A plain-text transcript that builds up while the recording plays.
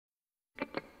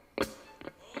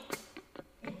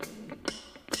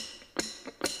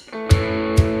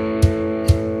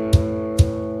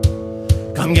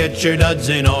Come get your duds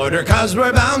in order, 'cause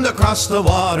we're bound across the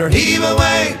water. Heave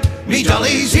away, me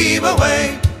jollies, heave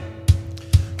away.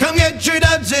 Come get your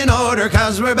duds in order,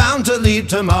 'cause we're bound to leave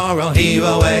tomorrow. Heave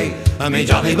away, me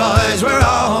jolly boys, we're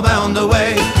all bound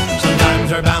away.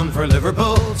 Sometimes we're bound for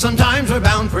Liverpool, sometimes we're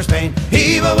bound for Spain.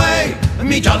 Heave away,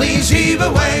 me jollies, heave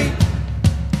away.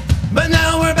 But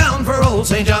now we're bound for old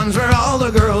St. John's, where all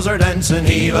the girls are dancing.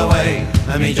 Heave away,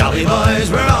 me jolly boys,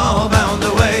 we're all bound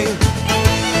away.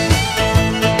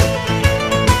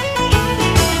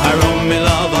 I wrote me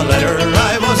love a letter,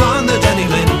 I was on the Jenny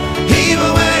Lynn. Heave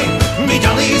away, me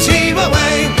jollies, heave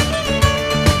away.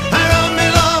 I wrote me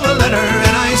love a letter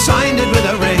and I signed it with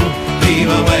a ring.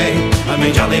 Heave away,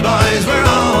 me jolly boys, we're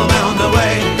all bound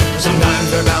away. Sometimes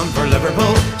we're bound for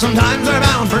Liverpool, sometimes we're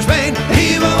bound for Spain.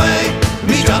 Heave away,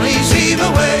 me jollies, heave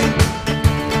away.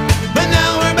 But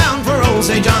now we're bound for old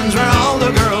St. John's, where all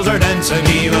the girls are dancing.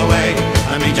 Heave away,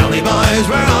 me jolly boys,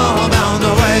 we're all bound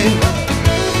away.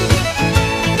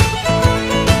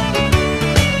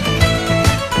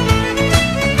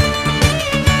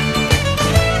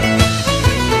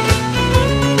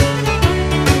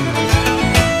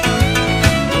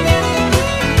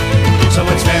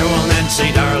 Say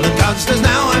darling, 'cause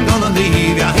now I'm gonna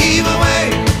leave ya. Heave away,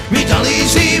 me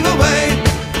jollies, heave away.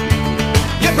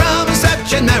 You promised that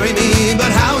you'd marry me, but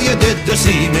how you did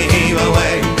deceive me. Heave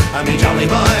away, me jolly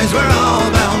boys, we're all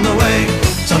bound away.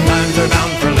 Sometimes we're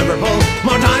bound for Liverpool,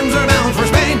 more times we're bound for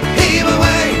Spain. Heave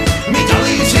away, me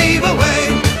jollies, heave away.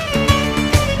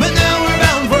 But now we're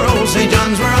bound for old St.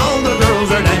 John's, where all the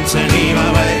girls are dancing. Heave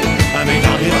away, me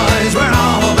jolly boys, we're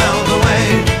all bound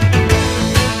away.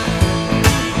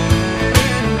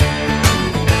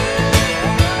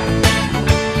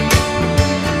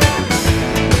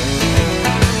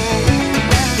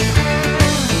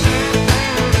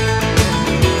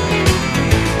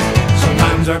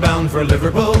 We're bound for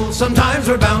Liverpool, sometimes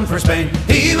we're bound for Spain.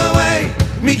 Heave away,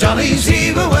 me jollies,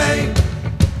 heave away.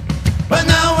 But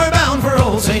now we're bound for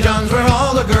old St. John's, where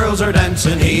all the girls are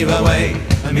dancing. Heave away,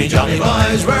 me jolly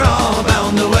boys, we're all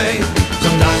bound away.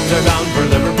 Sometimes we're bound for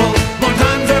Liverpool,